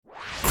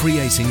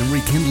creating and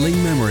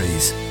rekindling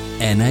memories.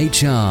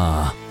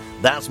 NHR.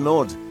 That's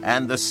Maud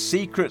and The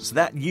Secrets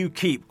That You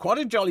Keep. Quite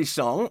a jolly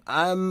song,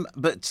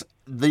 but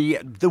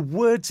the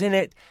words in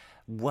it,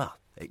 well,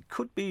 it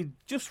could be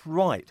just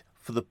right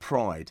for the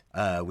Pride,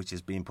 which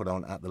is being put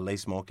on at the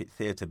Lace Market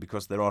Theatre,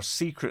 because there are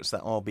secrets that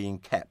are being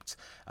kept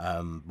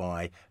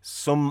by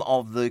some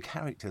of the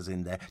characters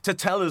in there. To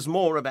tell us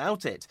more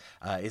about it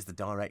is the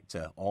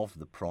director of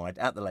the Pride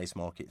at the Lace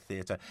Market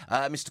Theatre,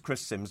 Mr. Chris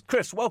Sims.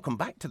 Chris, welcome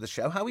back to the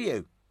show. How are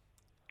you?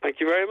 Thank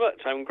you very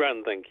much. I'm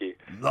grand, thank you.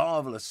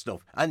 Marvellous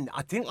stuff. And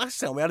I think last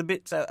time we had a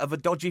bit of a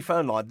dodgy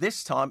phone line.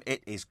 This time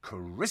it is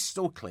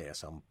crystal clear,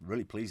 so I'm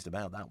really pleased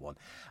about that one.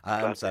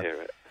 Glad to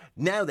hear it.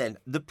 Now then,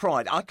 the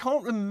Pride. I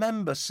can't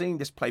remember seeing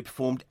this play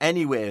performed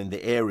anywhere in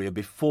the area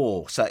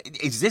before. So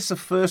is this a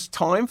first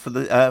time for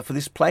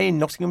this play in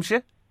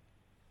Nottinghamshire?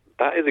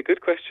 That is a good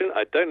question.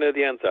 I don't know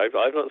the answer.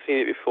 I've not seen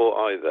it before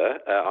either.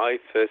 I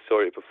first saw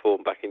it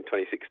performed back in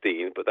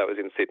 2016, but that was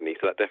in Sydney,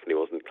 so that definitely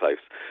wasn't close.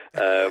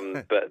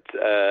 I'm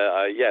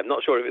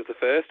not sure if it's the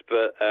first,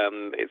 but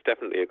it's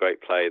definitely a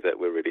great play that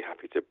we're really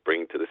happy to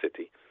bring to the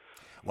city.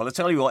 Well, I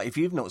tell you what, if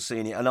you've not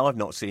seen it and I've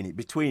not seen it,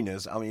 between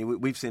us, I mean,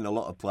 we've seen a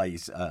lot of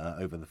plays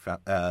over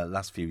the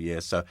last few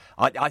years, so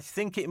I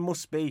think it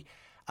must be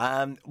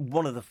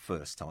one of the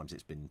first times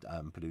it's been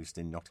produced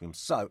in Nottingham.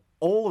 So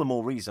all the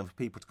more reason for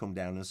people to come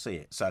down and see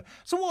it. So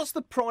what's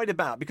the Pride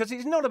about? Because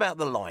it's not about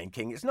the Lion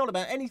King. It's not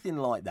about anything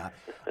like that.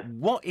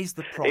 What is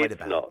the Pride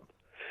about?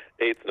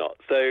 It's not.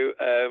 So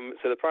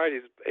the Pride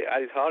is,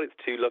 at its heart, it's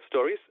two love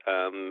stories,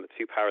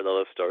 two parallel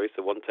love stories.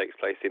 So one takes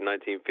place in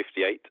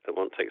 1958 and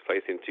one takes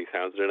place in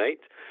 2008.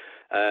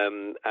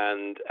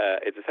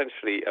 It's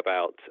essentially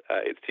about,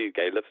 it's two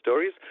gay love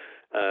stories.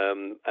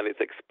 And it's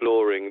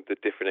exploring the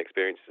different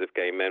experiences of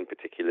gay men,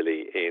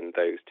 particularly in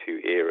those two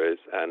eras,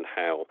 and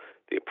how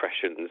the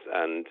oppressions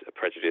and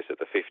prejudice of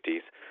the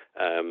 50s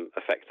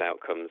affects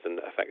outcomes and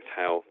affects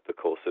how the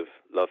course of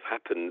love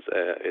happens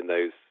in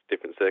those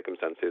different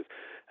circumstances,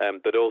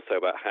 but also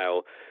about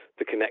how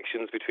the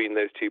connections between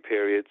those two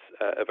periods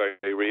are very,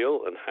 very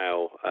real, and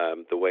how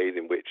the ways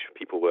in which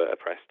people were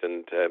oppressed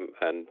and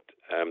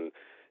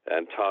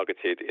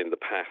targeted in the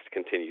past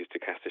continues to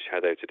cast a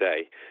shadow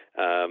today.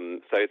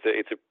 So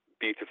it's a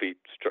beautifully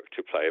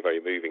structured play, a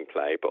very moving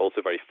play, but also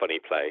a very funny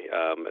play,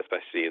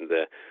 especially in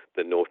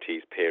the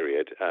noughties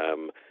period.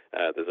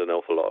 There's an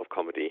awful lot of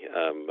comedy,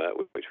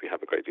 which we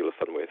have a great deal of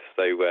fun with.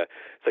 So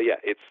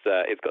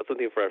it's got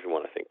something for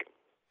everyone, I think.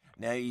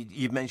 Now,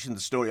 you've mentioned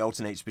the story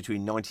alternates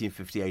between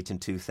 1958 and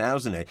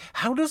 2008.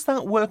 How does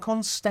that work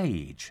on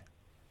stage?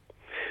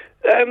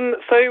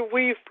 So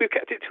we've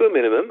kept it to a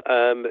minimum.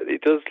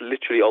 It does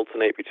literally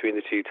alternate between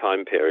the two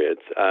time periods.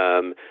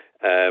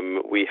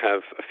 We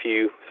have a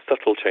few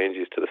subtle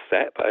changes to the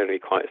set, but only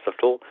quite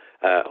subtle.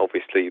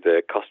 Obviously,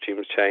 the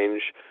costumes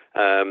change,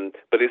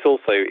 but it's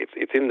also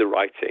it's in the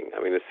writing.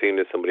 I mean, as soon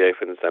as somebody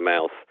opens their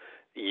mouth,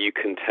 you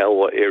can tell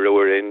what era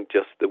we're in,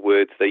 just the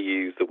words they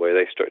use, the way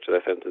they structure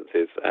their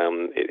sentences.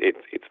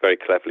 It's very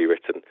cleverly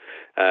written.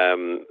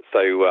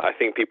 So I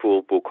think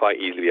people will quite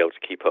easily be able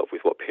to keep up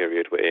with what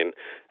period we're in.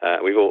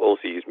 We've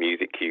also used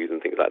music cues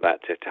and things like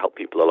that to help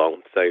people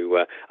along.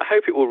 So I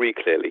hope it will read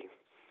clearly.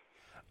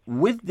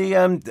 With the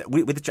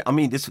I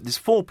mean, there's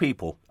four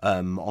people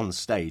on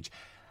stage,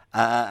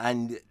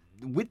 and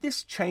with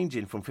this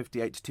changing from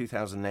 58 to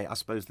 2008, I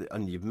suppose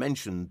and you've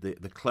mentioned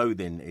the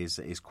clothing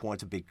is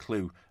quite a big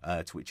clue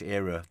to which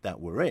era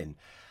that we're in.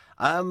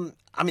 I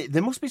mean,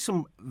 there must be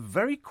some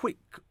very quick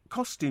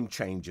costume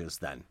changes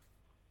then.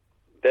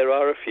 There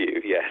are a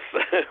few, yes.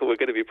 We're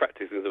going to be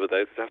practicing some of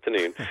those this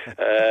afternoon.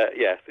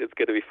 Yes, it's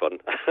going to be fun.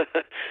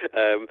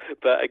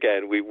 But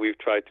again, we've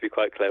tried to be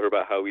quite clever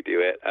about how we do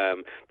it.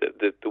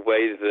 The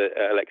way that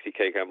Alexi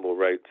K. Campbell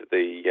wrote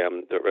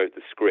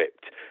the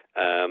script,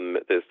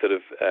 there's sort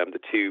of the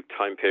two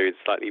time periods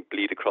slightly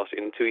bleed across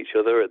into each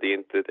other at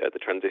the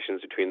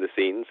transitions between the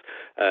scenes.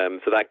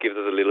 So that gives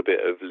us a little bit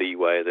of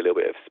leeway and a little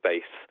bit of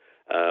space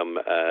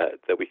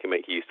that we can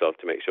make use of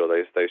to make sure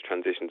those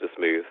transitions are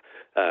smooth.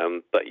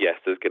 But yes,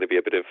 there's going to be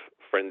a bit of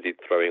frenzied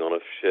throwing on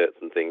of shirts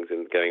and things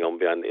and going on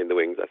behind in the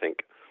wings, I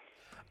think.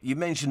 You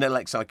mentioned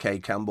Alexi K.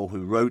 Campbell,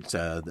 who wrote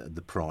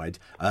the Pride.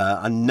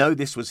 I know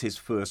this was his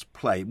first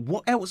play.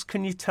 What else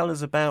can you tell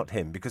us about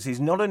him? Because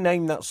he's not a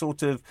name that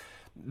sort of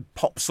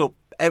pops up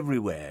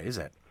everywhere, is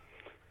it?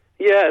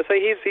 Yeah, so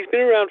he's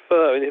been around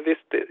for. I mean,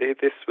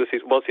 this was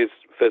his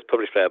first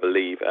published play, I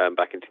believe,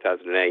 back in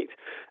 2008,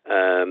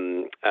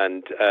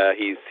 and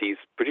he's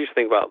produced, I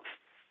think, about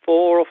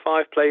 4 or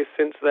 5 plays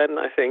since then,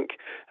 I think.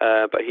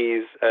 But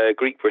he's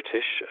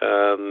Greek-British,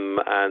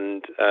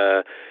 and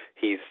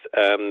he's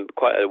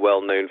quite a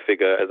well-known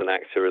figure as an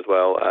actor as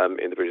well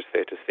in the British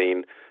theatre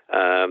scene.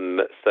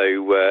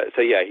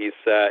 So yeah, he's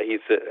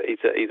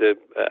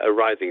a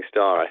rising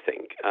star, I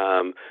think.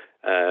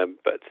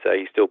 But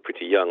he's still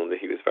pretty young.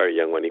 He was very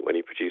young when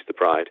he produced The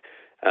Pride.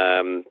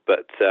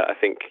 But I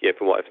think,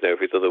 from what I've known of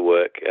his other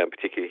work,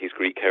 particularly his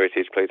Greek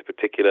heritage plays a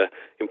particular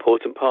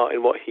important part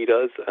in what he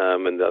does,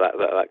 and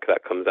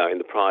that comes out in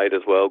the Pride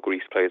as well.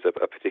 Greece plays a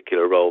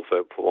particular role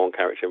for one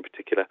character in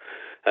particular.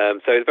 So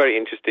it's a very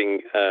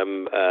interesting,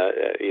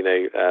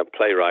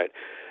 playwright.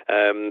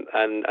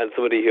 And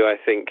somebody who I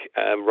think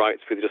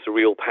writes with just a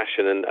real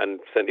passion and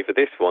certainly for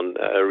this one,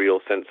 a real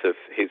sense of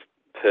his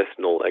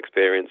personal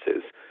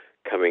experiences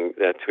coming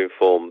to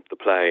inform the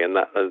play. And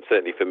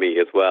certainly for me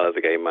as well as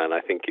a gay man,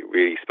 I think it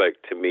really spoke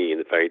to me in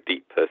a very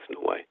deep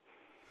personal way.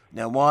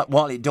 Now,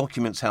 while it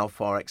documents how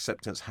far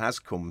acceptance has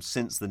come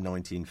since the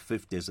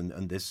 1950s,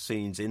 and there's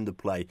scenes in the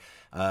play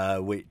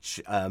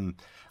which,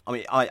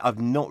 I've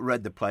not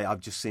read the play, I've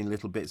just seen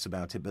little bits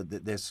about it, but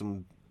there's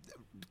some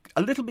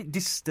a little bit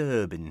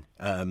disturbing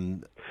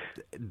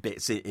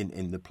bits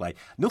in the play.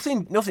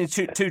 Nothing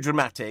too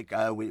dramatic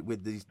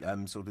with the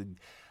sort of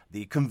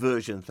the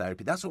conversion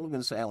therapy. That's all I'm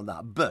going to say on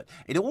that. But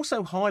it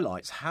also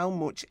highlights how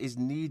much is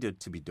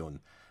needed to be done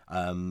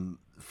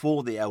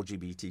for the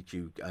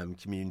LGBTQ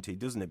community,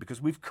 doesn't it?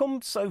 Because we've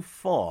come so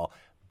far,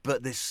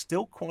 but there's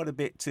still quite a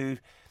bit to,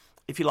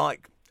 if you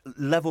like,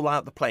 level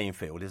out the playing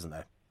field, isn't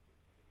there?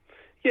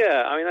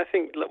 Yeah, I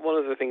think one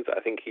of the things that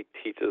I think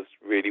he does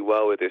really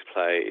well with this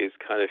play is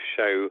kind of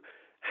show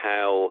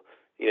how,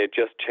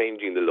 just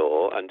changing the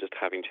law and just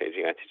having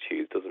changing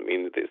attitudes doesn't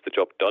mean that it's the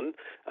job done.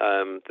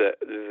 That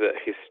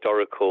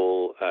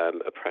historical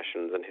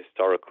oppressions and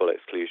historical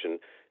exclusion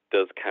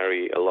does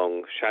carry a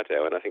long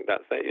shadow, and I think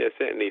that's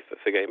certainly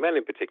for gay men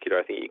in particular.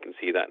 I think you can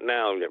see that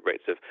now.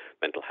 Rates of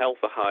mental health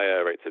are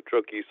higher, rates of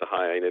drug use are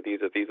higher.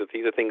 These are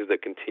things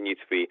that continue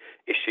to be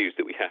issues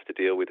that we have to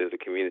deal with as a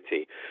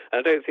community.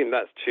 And I don't think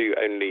that's true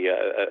only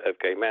of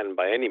gay men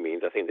by any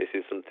means. I think this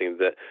is something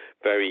that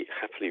very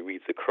happily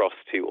reads across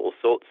to all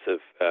sorts of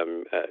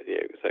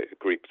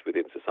groups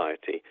within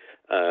society.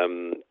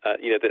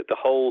 The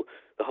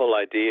whole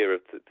idea of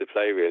the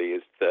play really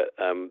is that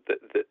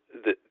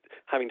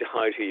having to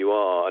hide who you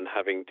are and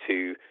having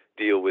to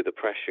deal with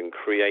oppression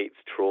creates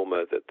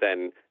trauma that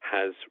then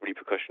has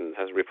repercussions,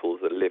 has ripples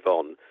that live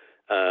on.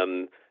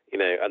 And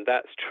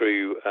that's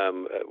true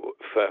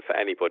for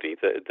anybody,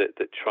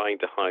 that trying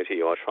to hide who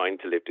you are, trying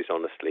to live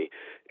dishonestly,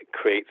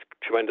 creates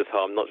tremendous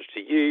harm, not just to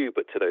you,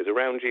 but to those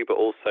around you, but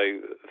also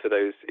for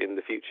those in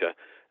the future.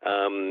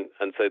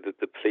 And so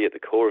the plea at the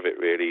core of it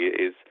really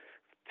is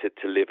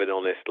to live an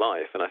honest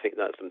life, and I think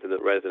that's something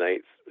that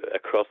resonates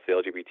across the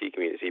LGBT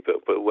community,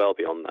 but well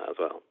beyond that as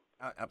well.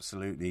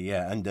 Absolutely,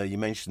 yeah. And you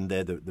mentioned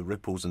there the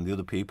ripples and the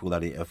other people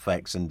that it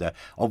affects, and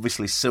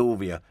obviously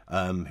Sylvia,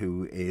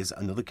 who is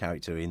another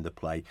character in the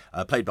play,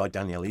 played by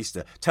Danielle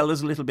Easter. Tell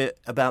us a little bit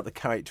about the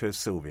character of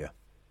Sylvia.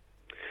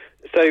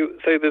 So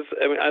there's,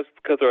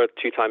 because there are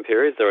two time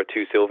periods, there are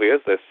two Sylvias.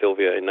 There's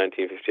Sylvia in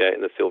 1958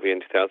 and there's Sylvia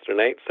in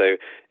 2008. So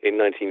in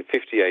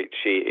 1958,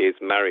 she is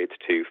married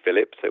to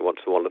Philip, so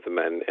one of the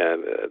men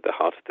at the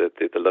heart of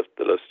the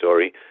love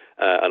story.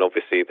 And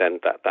obviously then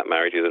that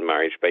marriage is a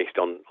marriage based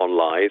on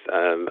lies,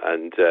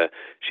 and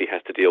she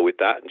has to deal with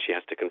that and she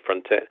has to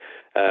confront it.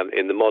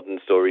 In the modern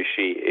story,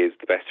 she is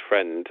the best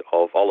friend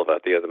of Oliver,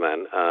 the other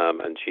man,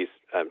 and she's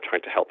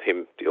trying to help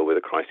him deal with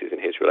a crisis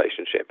in his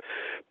relationship.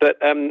 But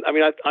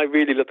I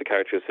really love the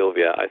character of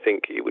Sylvia. I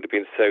think it would have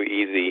been so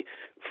easy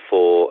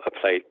for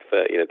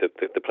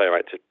the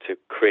playwright to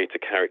create a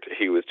character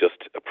who was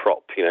just a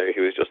prop,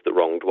 who was just the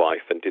wronged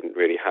wife and didn't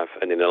really have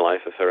an inner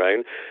life of her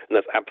own. And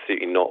that's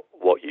absolutely not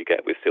what you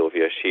get with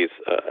Sylvia. She's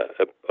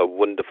a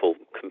wonderful,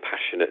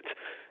 compassionate,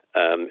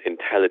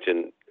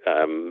 intelligent,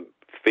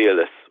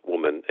 fearless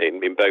woman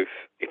in both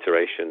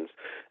iterations.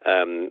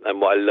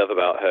 And what I love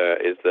about her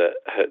is that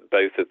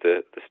both of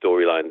the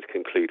storylines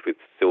conclude with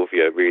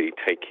Sylvia really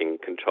taking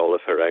control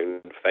of her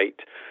own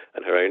fate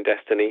and her own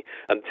destiny.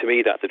 And to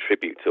me, that's a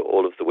tribute to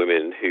all of the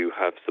women who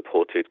have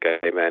supported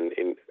gay men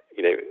in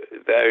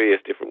various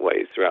different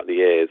ways throughout the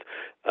years.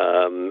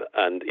 And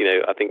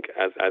I think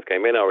as gay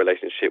men, our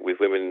relationship with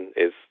women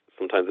is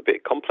sometimes a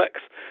bit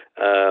complex.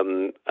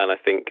 And I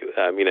think,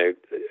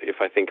 if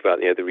I think about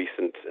the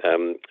recent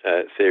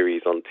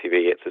series on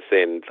TV, It's a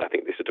Sin, I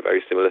think this is a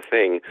very similar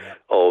thing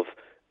of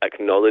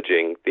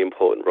acknowledging the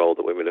important role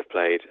that women have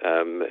played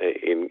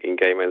in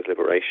gay men's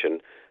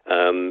liberation,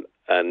 and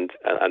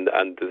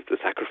the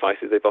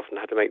sacrifices they've often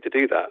had to make to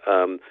do that.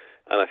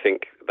 And I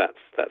think that's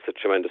a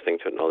tremendous thing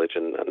to acknowledge,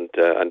 and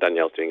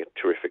Danielle's doing a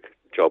terrific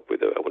job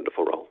with a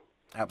wonderful role.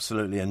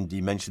 Absolutely, and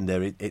you mentioned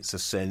there It's a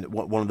Sin,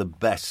 one of the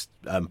best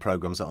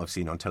programmes that I've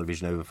seen on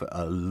television over for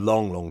a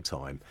long, long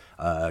time.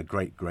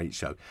 Great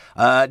show.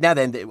 Now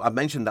then, I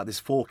mentioned that there's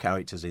 4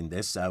 characters in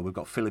this. We've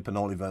got Philip and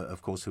Oliver,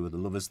 of course, who are the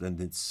lovers. Then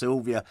there's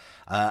Sylvia,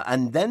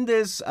 and then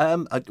there's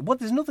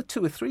there's another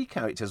 2 or 3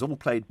 characters, all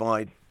played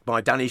by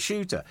Danny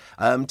Shooter.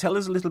 Tell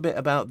us a little bit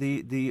about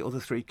the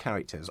other 3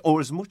 characters, or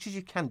as much as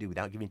you can do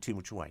without giving too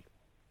much away.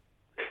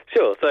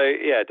 Sure. So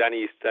yeah,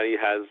 Danny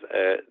has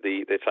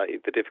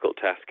the difficult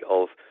task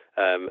of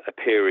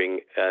appearing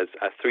as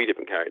 3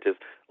 different characters,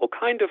 or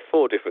kind of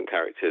 4 different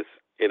characters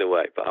in a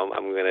way, but I'm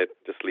going to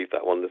just leave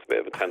that one as a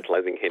bit of a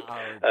tantalising hint.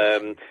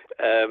 In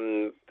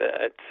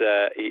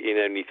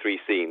only 3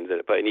 scenes,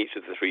 but in each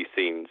of the 3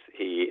 scenes,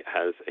 he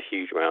has a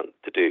huge amount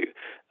to do,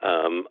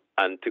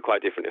 and to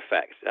quite different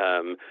effect.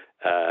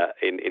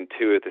 In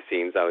 2 of the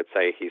scenes, I would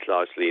say he's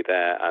largely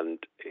there, and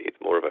it's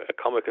more of a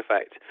comic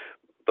effect.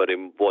 But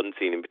in one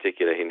scene in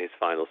particular, in his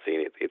final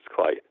scene, it's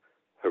quite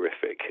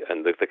horrific,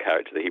 and the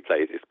character that he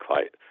plays is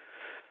quite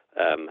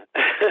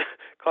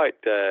quite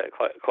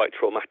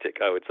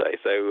traumatic, I would say.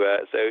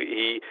 So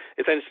he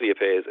essentially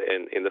appears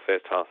in the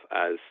first half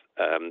as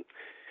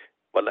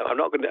well. I'm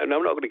not going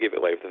to give it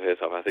away for the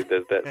first half. I think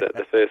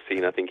the first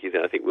scene I think he's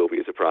in, I think will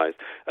be a surprise.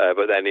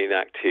 But then in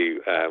Act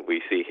 2,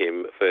 we see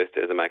him first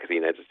as a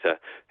magazine editor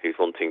who's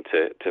wanting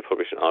to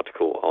publish an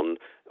article on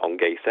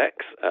gay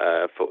sex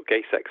for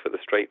the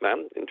straight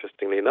man,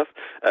 interestingly enough,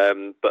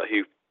 but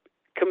who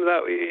comes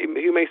out,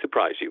 who may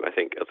surprise you, I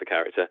think, as a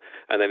character.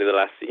 And then in the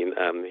last scene,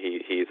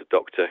 he's a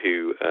doctor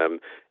who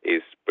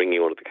is bringing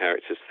all of the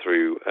characters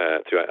through,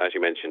 as you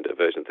mentioned,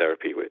 aversion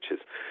therapy, which is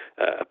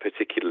a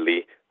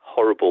particularly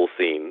horrible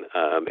scene.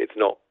 It's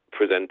not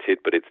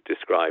presented, but it's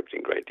described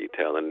in great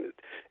detail, and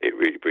it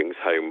really brings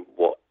home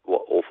what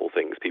awful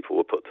things people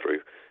were put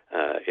through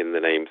in the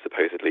name,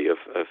 supposedly, of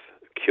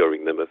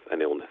curing them of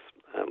an illness.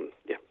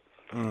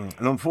 And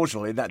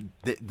unfortunately,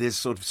 there's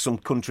sort of some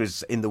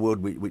countries in the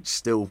world which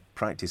still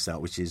practice that,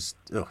 which is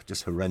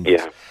just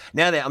horrendous. Yeah.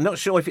 Now, I'm not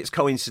sure if it's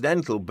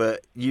coincidental,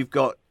 but you've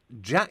got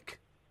Jack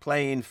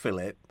playing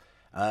Philip.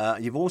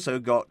 You've also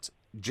got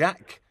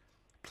Jack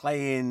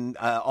playing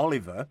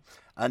Oliver,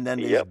 and then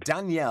there's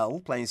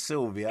Danielle playing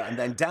Sylvia, and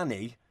then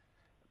Danny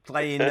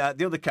playing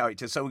the other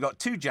character. So we've got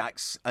 2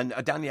 Jacks and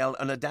a Danielle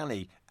and a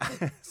Danny.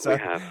 So, we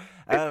have.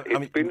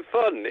 It's been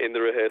fun in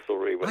the rehearsal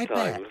room at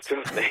times,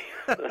 trust me.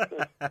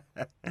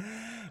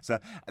 So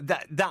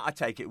that I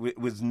take it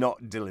was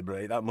not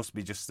deliberate. That must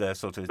be just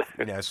sort of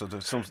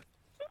some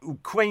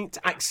quaint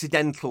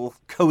accidental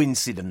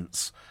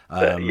coincidence.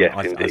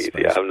 Yes, indeed.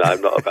 Yeah, I'm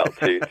not about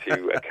to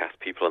cast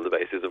people on the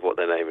basis of what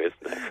their name is.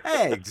 No.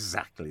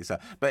 Exactly. So,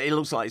 but it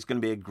looks like it's going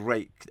to be a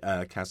great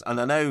cast. And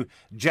I know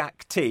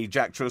Jack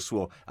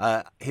Trustwell,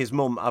 his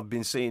mum. I've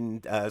been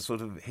seeing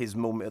sort of his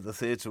mum at the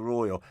Theatre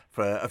Royal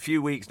for a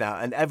few weeks now,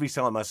 and every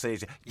time I see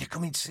it, you're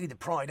coming to see the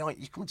Pride, aren't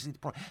you? You're coming to see the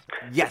Pride.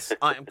 Yes,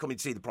 I am coming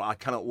to see the Pride. I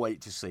cannot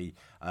wait to see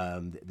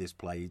this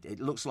play.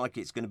 It looks like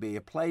it's going to be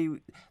a play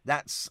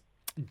that's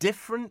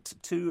different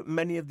to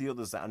many of the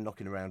others that are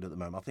knocking around at the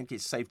moment. I think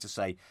it's safe to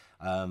say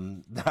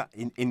that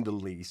in the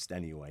least,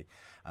 anyway.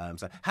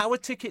 So how are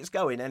tickets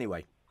going,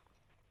 anyway?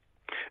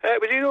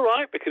 We're doing all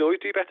right. We can always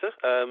do better.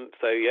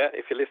 So,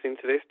 if you're listening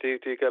to this, do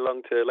go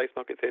along to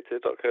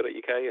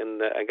lacemarkettheatre.co.uk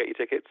and get your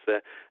tickets.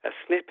 A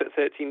snip at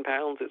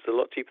 £13. It's a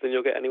lot cheaper than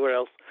you'll get anywhere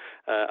else.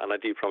 And I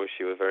do promise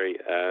you a very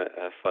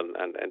fun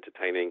and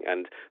entertaining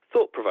and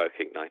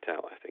thought-provoking night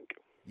out, I think.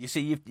 You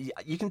see,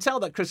 you can tell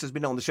that Chris has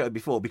been on the show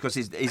before because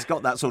he's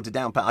got that sort of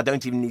down pat. I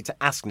don't even need to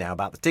ask now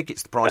about the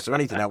tickets, the price, or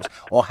anything else,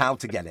 or how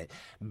to get it.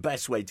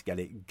 Best way to get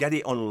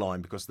it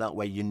online, because that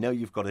way you know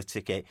you've got a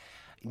ticket.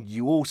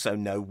 You also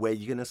know where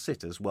you're going to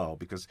sit as well,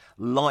 because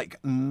like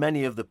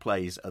many of the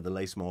plays at the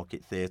Lace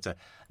Market Theatre,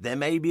 there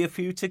may be a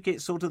few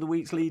tickets sort of the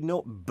weeks leading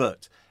up,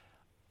 but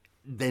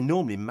they're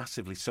normally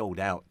massively sold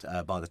out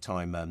by the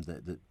time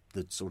the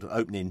sort of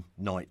opening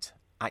night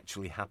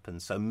actually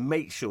happens. So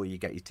make sure you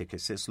get your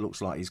tickets. This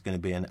looks like it's going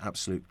to be an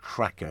absolute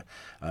cracker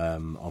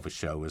of a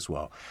show as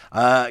well.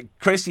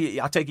 Chris,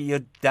 I take it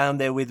you're down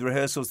there with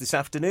rehearsals this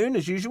afternoon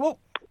as usual?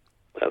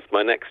 That's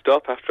my next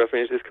stop after I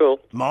finish this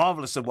call.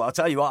 Marvellous. Well, I'll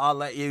tell you what, I'll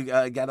let you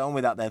get on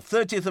with that then.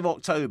 30th of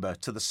October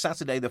to the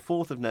Saturday, the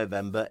 4th of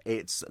November,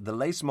 it's the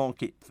Lace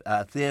Market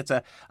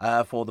Theatre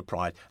for the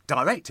Pride,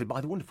 directed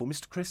by the wonderful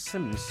Mr. Chris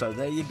Simmons. So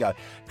there you go.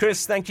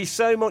 Chris, thank you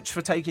so much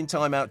for taking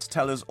time out to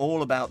tell us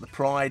all about the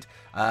Pride,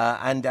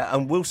 and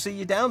we'll see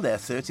you down there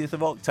 30th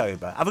of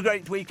October. Have a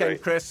great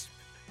weekend, Chris.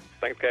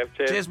 Thanks, Kev.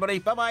 Cheers. Cheers, buddy.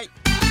 Bye-bye.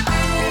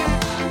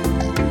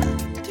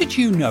 Did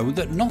you know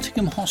that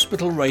Nottingham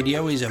Hospital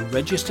Radio is a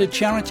registered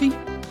charity?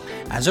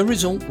 As a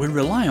result, we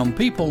rely on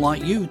people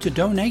like you to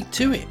donate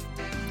to it.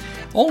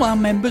 All our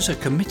members are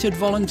committed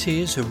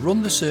volunteers who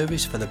run the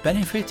service for the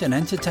benefit and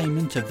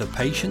entertainment of the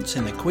patients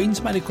in the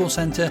Queen's Medical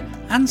Centre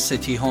and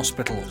city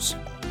hospitals.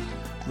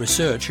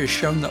 Research has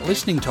shown that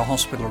listening to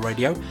hospital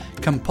radio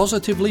can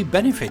positively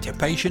benefit a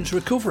patient's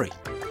recovery,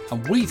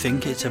 and we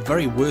think it's a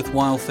very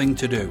worthwhile thing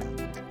to do.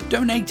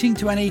 Donating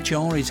to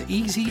NHR is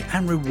easy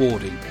and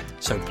rewarding,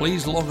 so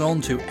please log on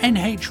to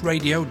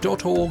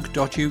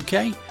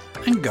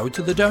nhradio.org.uk and go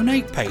to the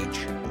donate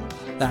page.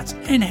 That's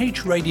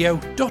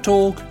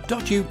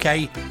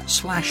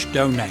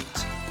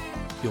nhradio.org.uk/donate.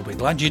 You'll be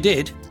glad you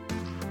did,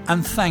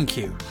 and thank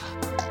you.